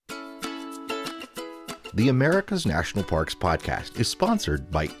The America's National Parks podcast is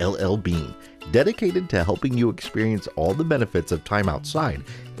sponsored by LL Bean, dedicated to helping you experience all the benefits of time outside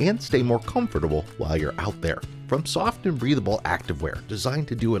and stay more comfortable while you're out there. From soft and breathable activewear designed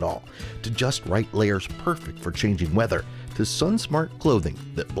to do it all, to just right layers perfect for changing weather, to sun-smart clothing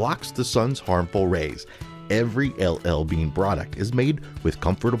that blocks the sun's harmful rays, every LL Bean product is made with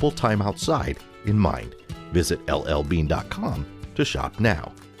comfortable time outside in mind. Visit llbean.com to shop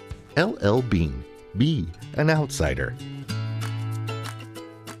now. LL Bean. Be an outsider.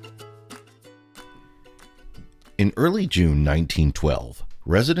 In early June 1912,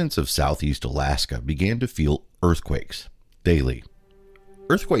 residents of southeast Alaska began to feel earthquakes daily.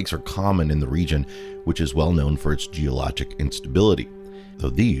 Earthquakes are common in the region, which is well known for its geologic instability, though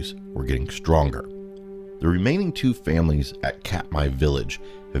these were getting stronger. The remaining two families at Katmai Village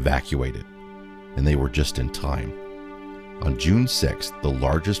evacuated, and they were just in time. On June 6th, the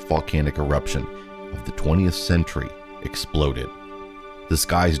largest volcanic eruption of the 20th century exploded. The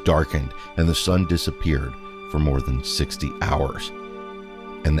skies darkened and the sun disappeared for more than 60 hours.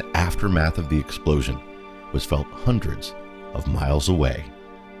 And the aftermath of the explosion was felt hundreds of miles away.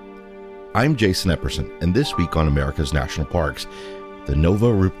 I'm Jason Epperson, and this week on America's National Parks, the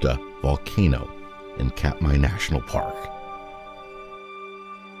Nova Rupta volcano in Katmai National Park.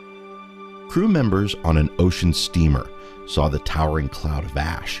 Crew members on an ocean steamer saw the towering cloud of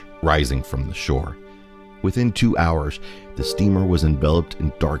ash rising from the shore. Within 2 hours, the steamer was enveloped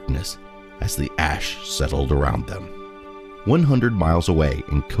in darkness as the ash settled around them. 100 miles away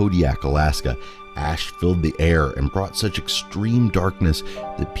in Kodiak, Alaska, ash filled the air and brought such extreme darkness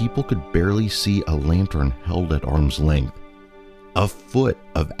that people could barely see a lantern held at arm's length. A foot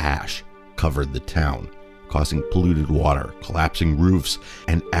of ash covered the town, causing polluted water, collapsing roofs,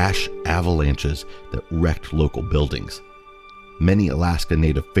 and ash avalanches that wrecked local buildings. Many Alaska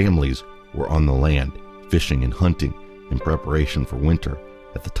Native families were on the land, fishing and hunting in preparation for winter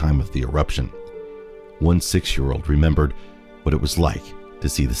at the time of the eruption. One 6-year-old remembered what it was like to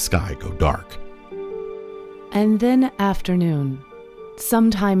see the sky go dark. And then afternoon,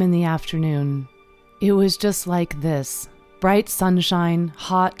 sometime in the afternoon, it was just like this. Bright sunshine,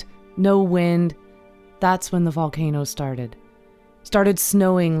 hot, no wind. That's when the volcano started. Started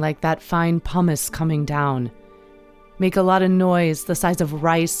snowing like that fine pumice coming down. Make a lot of noise, the size of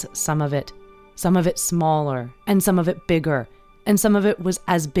rice, some of it smaller, and some of it bigger, and some of it was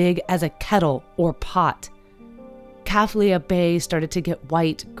as big as a kettle or pot. Kaflia Bay started to get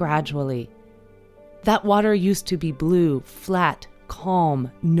white gradually. That water used to be blue, flat,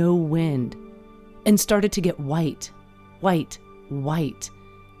 calm, no wind, and started to get white.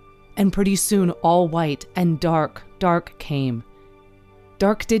 And pretty soon all white and dark came.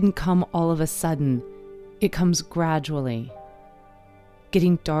 Dark didn't come all of a sudden. It comes gradually,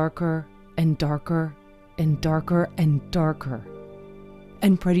 getting darker and darker and darker and darker.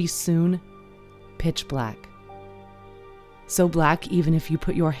 And pretty soon, pitch black. So black, even if you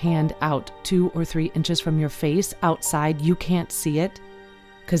put your hand out 2 or 3 inches from your face outside, you can't see it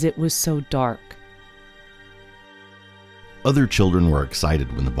because it was so dark. Other children were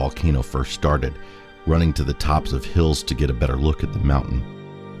excited when the volcano first started, running to the tops of hills to get a better look at the mountain.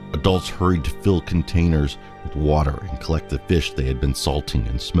 Adults hurried to fill containers with water and collect the fish they had been salting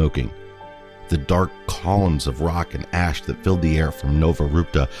and smoking. The dark columns of rock and ash that filled the air from Nova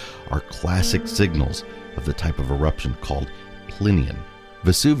Rupta are classic signals of the type of eruption called Plinian.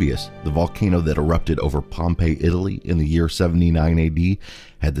 Vesuvius, the volcano that erupted over Pompeii, Italy in the year 79 AD,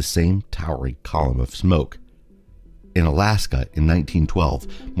 had the same towering column of smoke. In Alaska in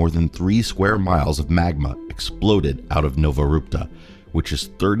 1912, more than 3 square miles of magma exploded out of Nova Rupta, which is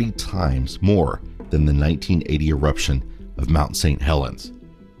 30 times more than the 1980 eruption of Mount St. Helens.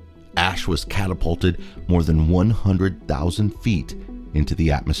 Ash was catapulted more than 100,000 feet into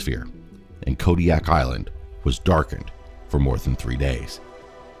the atmosphere, and Kodiak Island was darkened for more than 3 days.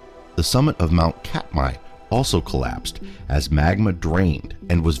 The summit of Mount Katmai also collapsed as magma drained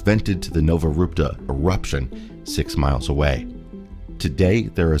and was vented to the Nova Rupta eruption 6 miles away. Today,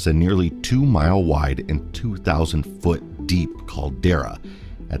 there is a nearly 2-mile wide and 2,000-foot deep caldera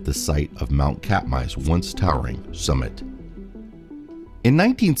at the site of Mount Katmai's once towering summit. In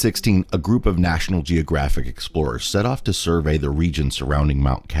 1916, a group of National Geographic explorers set off to survey the region surrounding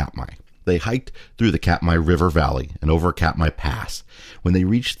Mount Katmai. They hiked through the Katmai River Valley and over Katmai Pass. When they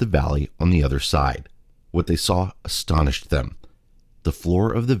reached the valley on the other side, what they saw astonished them. The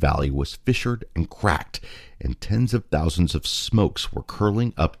floor of the valley was fissured and cracked, and tens of thousands of smokes were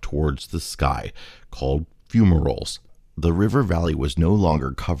curling up towards the sky, called fumaroles. The river valley was no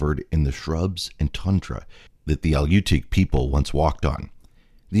longer covered in the shrubs and tundra that the Alutiiq people once walked on.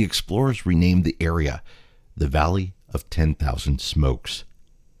 The explorers renamed the area the Valley of 10,000 Smokes.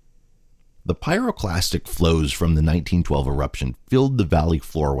 The pyroclastic flows from the 1912 eruption filled the valley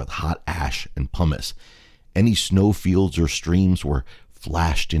floor with hot ash and pumice. Any snowfields or streams were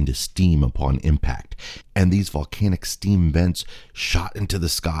flashed into steam upon impact, and these volcanic steam vents shot into the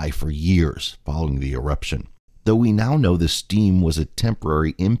sky for years following the eruption. Though we now know the steam was a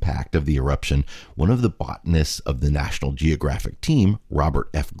temporary impact of the eruption, one of the botanists of the National Geographic team, Robert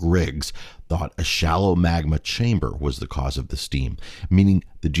F. Griggs, thought a shallow magma chamber was the cause of the steam, meaning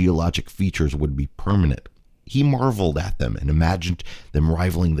the geologic features would be permanent. He marveled at them and imagined them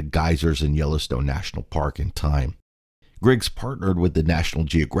rivaling the geysers in Yellowstone National Park in time. Griggs partnered with the National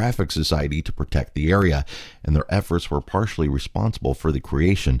Geographic Society to protect the area, and their efforts were partially responsible for the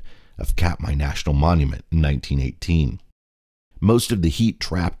creation of Katmai National Monument in 1918. Most of the heat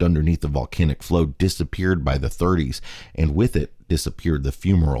trapped underneath the volcanic flow disappeared by the 30s, and with it disappeared the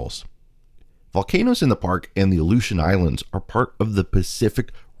fumaroles. Volcanoes in the park and the Aleutian Islands are part of the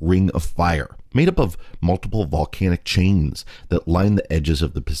Pacific Ring of Fire, made up of multiple volcanic chains that line the edges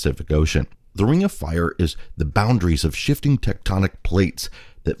of the Pacific Ocean. The Ring of Fire is the boundaries of shifting tectonic plates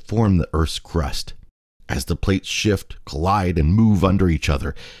that form the Earth's crust. As the plates shift, collide, and move under each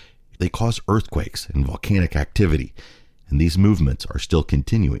other, they cause earthquakes and volcanic activity, and these movements are still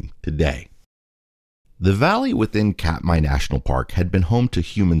continuing today. The valley within Katmai National Park had been home to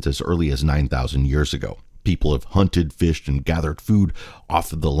humans as early as 9,000 years ago. People have hunted, fished, and gathered food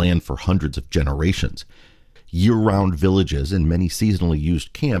off of the land for hundreds of generations. Year-round villages and many seasonally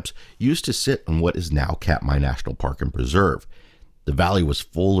used camps used to sit on what is now Katmai National Park and Preserve. The valley was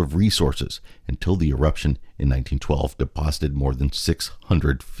full of resources until the eruption in 1912 deposited more than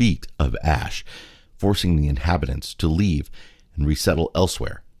 600 feet of ash, forcing the inhabitants to leave and resettle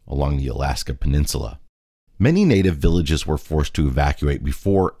elsewhere along the Alaska Peninsula. Many native villages were forced to evacuate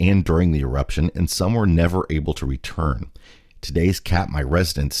before and during the eruption, and some were never able to return. Today's Katmai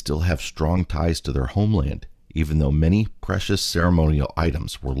residents still have strong ties to their homeland, even though many precious ceremonial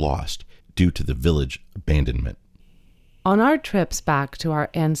items were lost due to the village abandonment. On our trips back to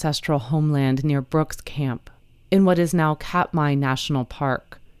our ancestral homeland near Brooks Camp, in what is now Katmai National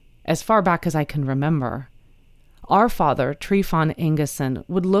Park, as far back as I can remember, our father, Trifon Anguson,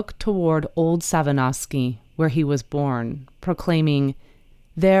 would look toward Old Savanowski, where he was born, proclaiming,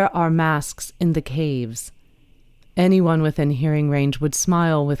 "There are masks in the caves." Anyone within hearing range would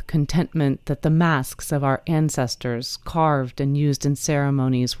smile with contentment that the masks of our ancestors, carved and used in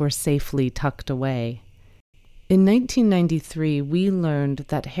ceremonies, were safely tucked away. In 1993, we learned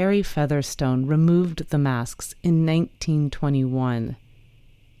that Harry Featherstone removed the masks in 1921.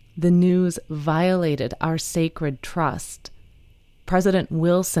 The news violated our sacred trust. President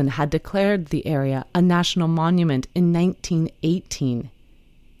Wilson had declared the area a national monument in 1918.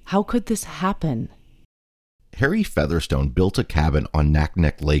 How could this happen? Harry Featherstone built a cabin on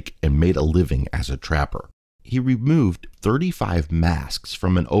Naknek Lake and made a living as a trapper. He removed 35 masks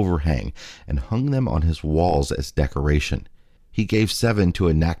from an overhang and hung them on his walls as decoration. He gave 7 to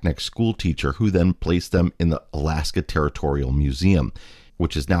a Naknek school teacher, who then placed them in the Alaska Territorial Museum,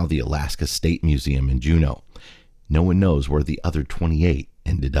 which is now the Alaska State Museum in Juneau. No one knows where the other 28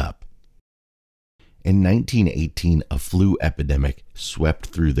 ended up. In 1918, a flu epidemic swept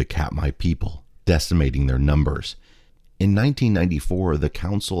through the Katmai people, decimating their numbers. In 1994, the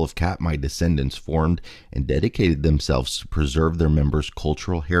Council of Katmai Descendants formed and dedicated themselves to preserve their members'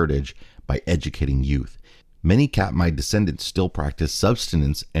 cultural heritage by educating youth. Many Katmai descendants still practice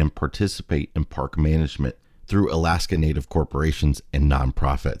subsistence and participate in park management through Alaska Native corporations and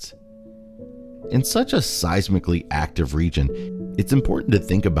nonprofits. In such a seismically active region, it's important to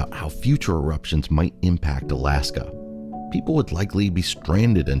think about how future eruptions might impact Alaska. People would likely be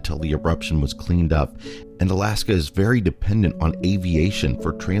stranded until the eruption was cleaned up, and Alaska is very dependent on aviation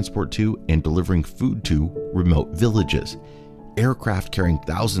for transport to and delivering food to remote villages. Aircraft carrying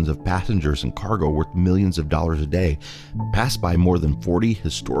thousands of passengers and cargo worth millions of dollars a day pass by more than 40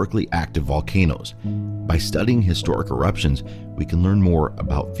 historically active volcanoes. By studying historic eruptions, we can learn more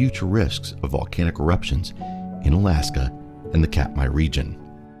about future risks of volcanic eruptions in Alaska and the Katmai region.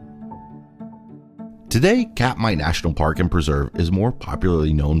 Today, Katmai National Park and Preserve is more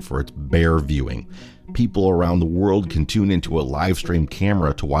popularly known for its bear viewing. People around the world can tune into a live stream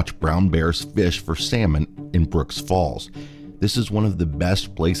camera to watch brown bears fish for salmon in Brooks Falls. This is one of the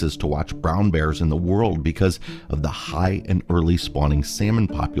best places to watch brown bears in the world because of the high and early spawning salmon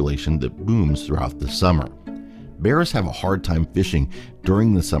population that booms throughout the summer. Bears have a hard time fishing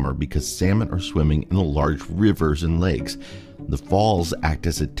during the summer because salmon are swimming in the large rivers and lakes. The falls act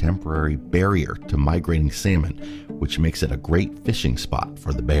as a temporary barrier to migrating salmon, which makes it a great fishing spot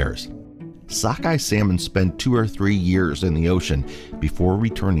for the bears. Sockeye salmon spend 2 or 3 years in the ocean before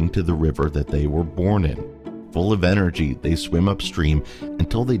returning to the river that they were born in. Full of energy, they swim upstream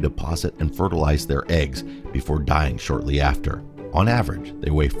until they deposit and fertilize their eggs before dying shortly after. On average,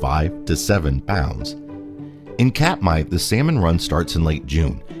 they weigh 5 to 7 pounds. In Katmai, the salmon run starts in late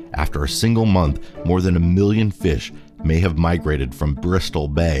June. After a single month, more than 1 million fish may have migrated from Bristol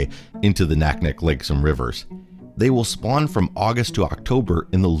Bay into the Naknek lakes and rivers. They will spawn from August to October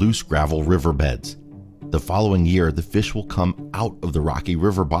in the loose gravel riverbeds. The following year, the fish will come out of the rocky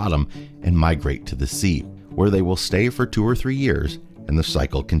river bottom and migrate to the sea, where they will stay for 2 or 3 years, and the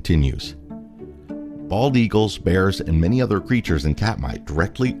cycle continues. Bald eagles, bears, and many other creatures in Katmai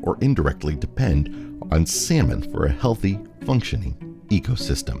directly or indirectly depend on salmon for a healthy, functioning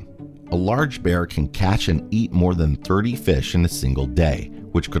ecosystem. A large bear can catch and eat more than 30 fish in a single day,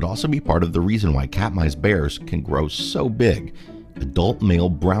 which could also be part of the reason why Katmai's bears can grow so big. Adult male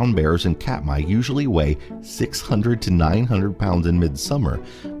brown bears in Katmai usually weigh 600 to 900 pounds in midsummer,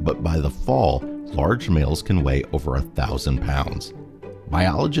 but by the fall, large males can weigh over 1,000 pounds.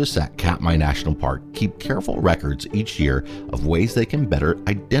 Biologists at Katmai National Park keep careful records each year of ways they can better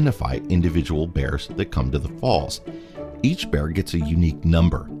identify individual bears that come to the falls. Each bear gets a unique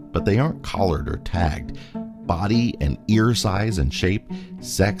number, but they aren't collared or tagged. Body and ear size and shape,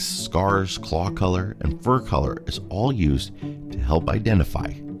 sex, scars, claw color, and fur color is all used to help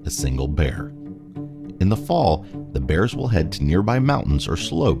identify a single bear. In the fall, the bears will head to nearby mountains or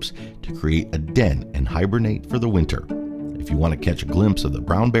slopes to create a den and hibernate for the winter. If you want to catch a glimpse of the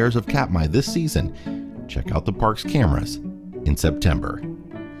brown bears of Katmai this season, check out the park's cameras in September.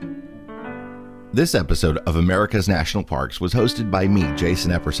 This episode of America's National Parks was hosted by me,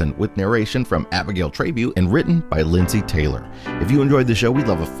 Jason Epperson, with narration from Abigail Trabue and written by Lindsay Taylor. If you enjoyed the show, we'd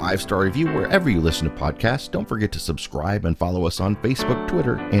love a 5-star review wherever you listen to podcasts. Don't forget to subscribe and follow us on Facebook,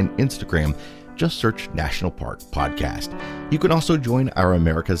 Twitter, and Instagram. Just search National Park Podcast. You can also join our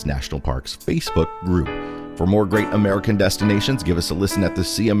America's National Parks Facebook group. For more great American destinations, give us a listen at the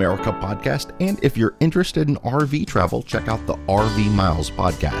See America podcast. And if you're interested in RV travel, check out the RV Miles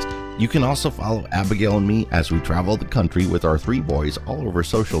podcast. You can also follow Abigail and me as we travel the country with our 3 boys all over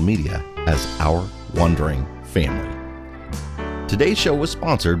social media as Our Wandering Family. Today's show was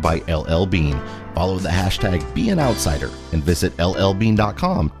sponsored by LL Bean. Follow the hashtag #BeAnOutsider and visit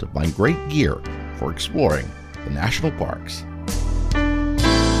llbean.com to find great gear for exploring the national parks.